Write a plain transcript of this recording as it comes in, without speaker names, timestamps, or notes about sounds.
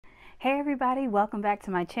Hey everybody, welcome back to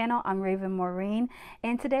my channel. I'm Raven Maureen,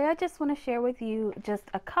 and today I just want to share with you just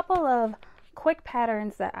a couple of quick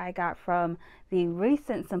patterns that I got from the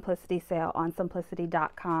recent Simplicity sale on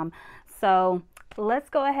simplicity.com. So let's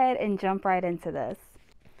go ahead and jump right into this.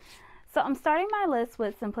 So I'm starting my list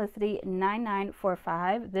with Simplicity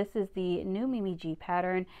 9945. This is the new Mimi G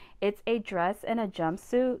pattern. It's a dress and a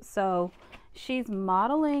jumpsuit. So she's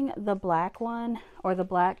modeling the black one, or the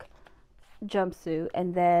black jumpsuit,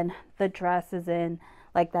 and then the dress is in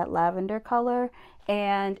like that lavender color,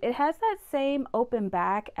 and it has that same open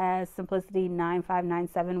back as Simplicity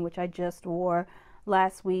 9597, which I just wore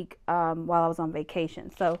last week while I was on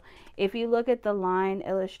vacation. So if you look at the line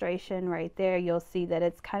illustration right there, you'll see that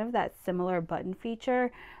it's kind of that similar button feature.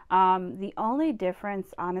 The only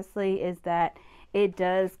difference honestly is that it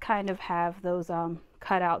does kind of have those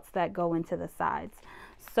cutouts that go into the sides.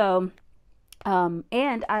 So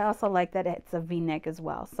and I also like that it's a v-neck as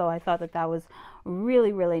well. So I thought that that was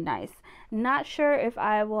really nice. Not sure if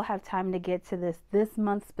I will have time to get to this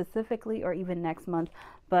month specifically, or even next month,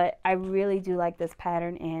 but I really do like this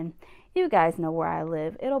pattern, and you guys know where I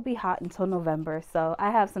live. It'll be hot until November, so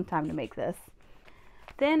I have some time to make this.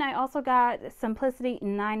 Then I also got Simplicity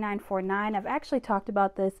 9949. I've actually talked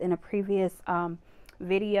about this in a previous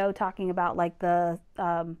video, talking about like the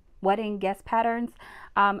wedding guest patterns.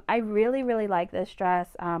 I really like this dress.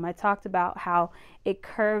 I talked about how it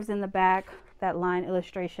curves in the back, that line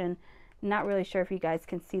illustration. Not really sure if you guys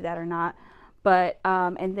can see that or not, but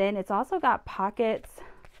and then it's also got pockets,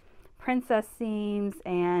 princess seams,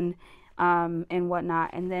 and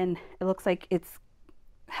whatnot, and then it looks like it's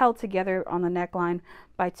held together on the neckline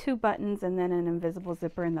by two buttons and then an invisible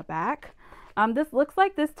zipper in the back. This looks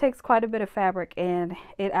like this takes quite a bit of fabric, and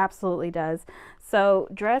it absolutely does. So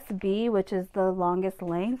dress B, which is the longest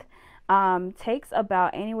length, takes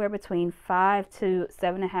about anywhere between 5 to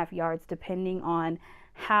 7.5 yards, depending on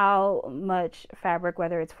how much fabric,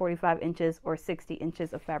 whether it's 45 inches or 60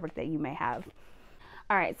 inches of fabric that you may have.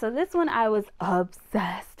 All right, so this one I was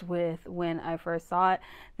obsessed with when I first saw it.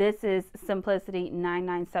 This is Simplicity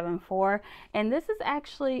 9974, and this is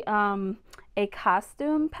actually a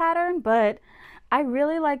costume pattern, but I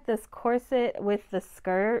really like this corset with the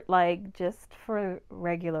skirt, like just for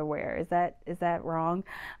regular wear. Is that wrong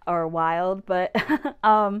or wild? But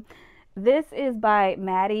this is by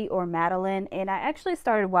Maddie or Madeline, and I actually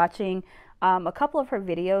started watching a couple of her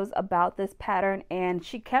videos about this pattern, and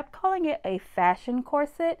she kept calling it a fashion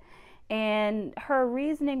corset, and her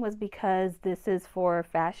reasoning was because this is for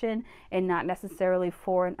fashion and not necessarily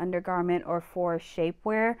for an undergarment or for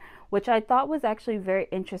shapewear, which I thought was actually very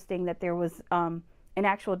interesting, that there was an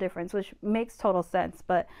actual difference, which makes total sense.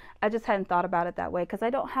 But I just hadn't thought about it that way because I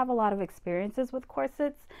don't have a lot of experiences with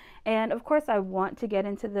corsets, and of course I want to get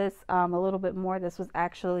into this a little bit more. This was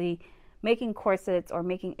actually making corsets, or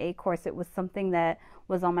making a corset, was something that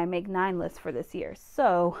was on my Make 9 list for this year.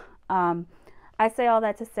 So I say all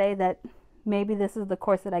that to say that maybe this is the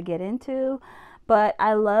corset I get into, but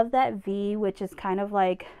I love that V, which is kind of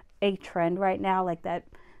like a trend right now, like that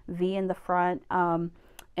V in the front, and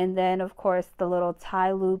then of course the little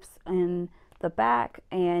tie loops in the back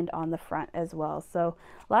and on the front as well. So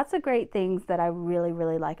lots of great things that I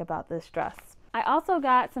really like about this dress. I also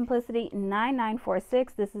got Simplicity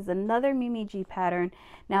 9946. This is another Mimi G pattern.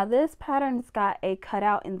 Now this pattern's got a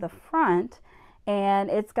cutout in the front, and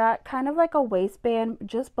it's got kind of like a waistband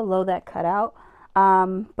just below that cutout,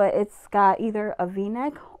 but it's got either a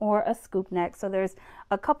v-neck or a scoop neck. So there's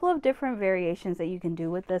a couple of different variations that you can do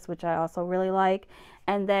with this, which I also really like.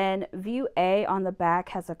 And then view A on the back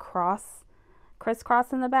has a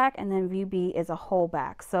crisscross in the back, and then view B is a whole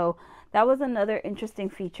back. So that was another interesting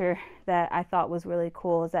feature that I thought was really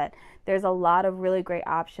cool, is that there's a lot of really great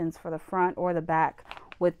options for the front or the back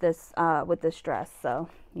with this dress. So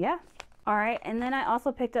yeah. All right, and then I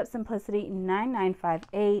also picked up Simplicity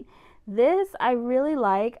 9958. This I really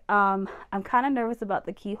like. I'm kind of nervous about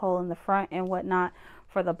the keyhole in the front and whatnot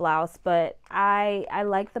for the blouse, but I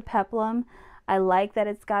like the peplum. I like that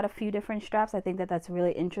it's got a few different straps. I think that that's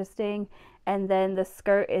really interesting. And then the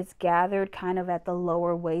skirt is gathered kind of at the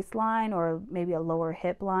lower waistline, or maybe a lower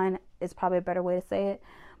hip line is probably a better way to say it.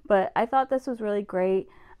 But I thought this was really great.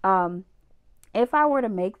 If I were to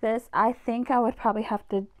make this, I think I would probably have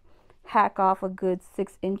to hack off a good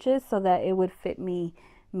 6 inches so that it would fit me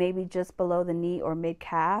maybe just below the knee or mid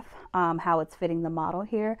calf, how it's fitting the model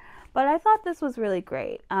here. But I thought this was really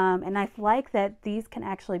great, and I like that these can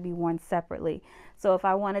actually be worn separately. So if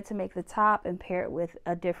I wanted to make the top and pair it with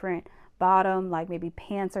a different bottom, like maybe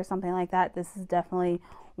pants or something like that, this is definitely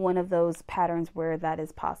one of those patterns where that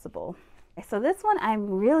is possible. So this one I'm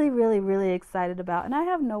really excited about, and I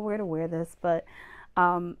have nowhere to wear this, but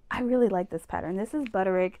I really like this pattern. This is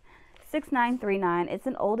Butterick 6939. It's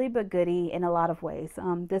an oldie but goodie in a lot of ways.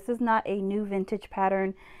 This is not a new vintage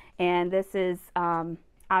pattern, and this is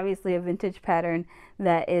obviously a vintage pattern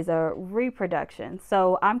that is a reproduction.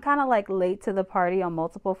 So I'm kind of like late to the party on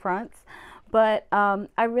multiple fronts, but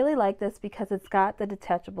I really like this because it's got the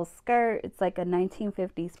detachable skirt. It's like a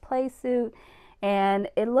 1950s play suit, and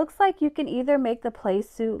it looks like you can either make the play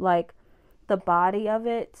suit like the body of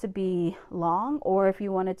it to be long, or if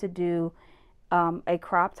you wanted to do a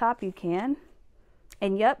crop top, you can.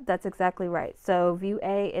 And yep, that's exactly right. So view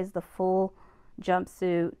A is the full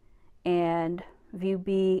jumpsuit, and view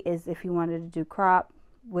B is if you wanted to do crop,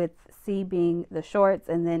 with C being the shorts,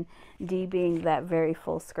 and then D being that very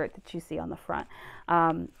full skirt that you see on the front.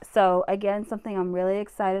 So again, something I'm really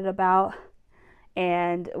excited about,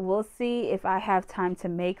 and we'll see if I have time to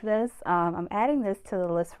make this. I'm adding this to the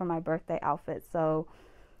list for my birthday outfit, so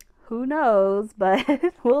who knows, but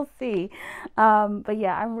we'll see. But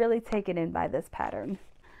yeah, I'm really taken in by this pattern.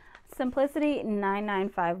 Simplicity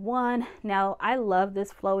 9951. Now I love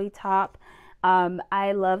this flowy top.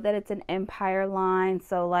 I love that it's an empire line.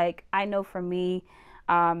 So like, I know for me,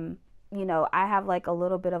 you know, I have like a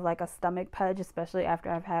little bit of like a stomach pudge, especially after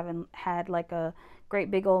I've haven't had like a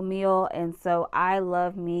great big old meal. And so I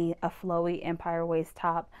love me a flowy empire waist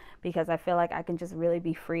top because I feel like I can just really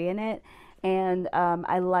be free in it. And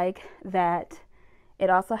I like that it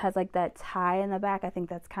also has like that tie in the back. I think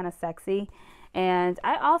that's kind of sexy. And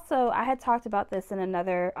I had talked about this in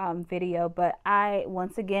another video, but I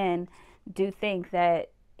once again do think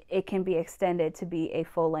that it can be extended to be a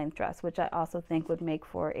full-length dress, which I also think would make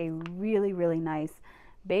for a really nice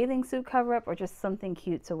bathing suit cover-up, or just something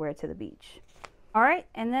cute to wear to the beach. All right,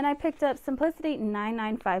 and then I picked up Simplicity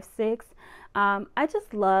 9956. I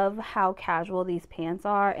just love how casual these pants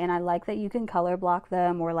are, and I like that you can color block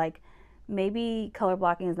them, or like, maybe color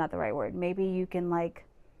blocking is not the right word. Maybe you can like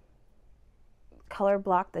color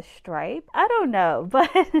block the stripe. I don't know, but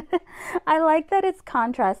I like that it's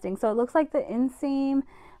contrasting. So it looks like the inseam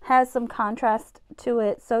has some contrast to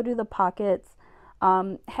it. So do the pockets.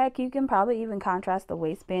 Heck, you can probably even contrast the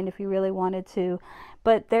waistband if you really wanted to.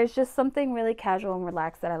 But there's just something really casual and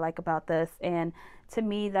relaxed that I like about this. And to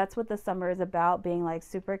me, that's what the summer is about, being like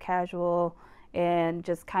super casual and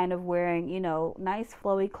just kind of wearing, you know, nice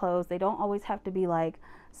flowy clothes. They don't always have to be like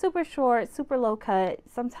super short, super low cut.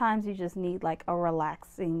 Sometimes you just need like a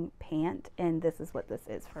relaxing pant, and this is what this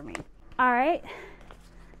is for me. All right,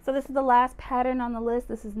 so this is the last pattern on the list.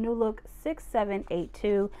 This is New Look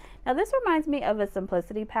 6782. Now this reminds me of a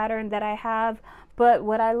Simplicity pattern that I have, but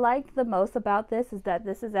what I like the most about this is that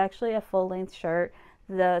this is actually a full-length shirt.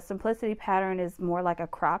 The Simplicity pattern is more like a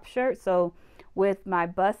crop shirt, so with my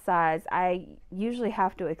bust size, I usually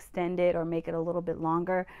have to extend it or make it a little bit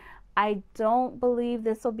longer. I don't believe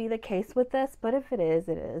this will be the case with this, but if it is,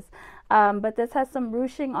 it is. But this has some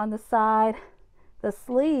ruching on the side. The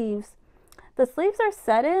sleeves are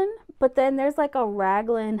set in, but then there's like a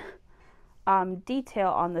raglan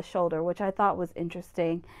detail on the shoulder, which I thought was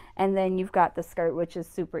interesting. And then you've got the skirt, which is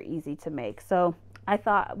super easy to make. So I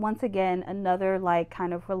thought, once again, another like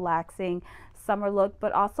kind of relaxing summer look,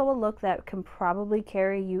 but also a look that can probably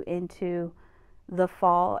carry you into the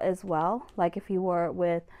fall as well. Like if you wore it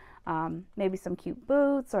with maybe some cute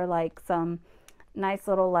boots, or like some nice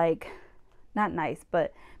little, like, not nice,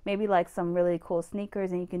 but maybe like some really cool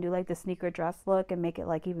sneakers, and you can do like the sneaker dress look and make it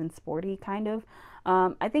like even sporty kind of.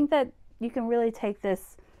 I think that you can really take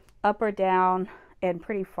this up or down and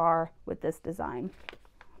pretty far with this design.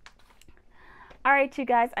 All right, you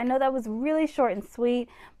guys, I know that was really short and sweet,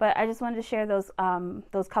 but I just wanted to share those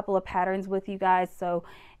couple of patterns with you guys. So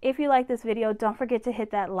if you like this video, don't forget to hit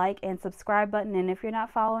that like and subscribe button. And if you're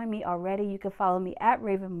not following me already, you can follow me at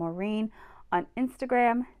Raven Maureen on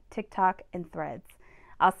Instagram, TikTok, and Threads.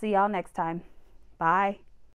 I'll see y'all next time. Bye.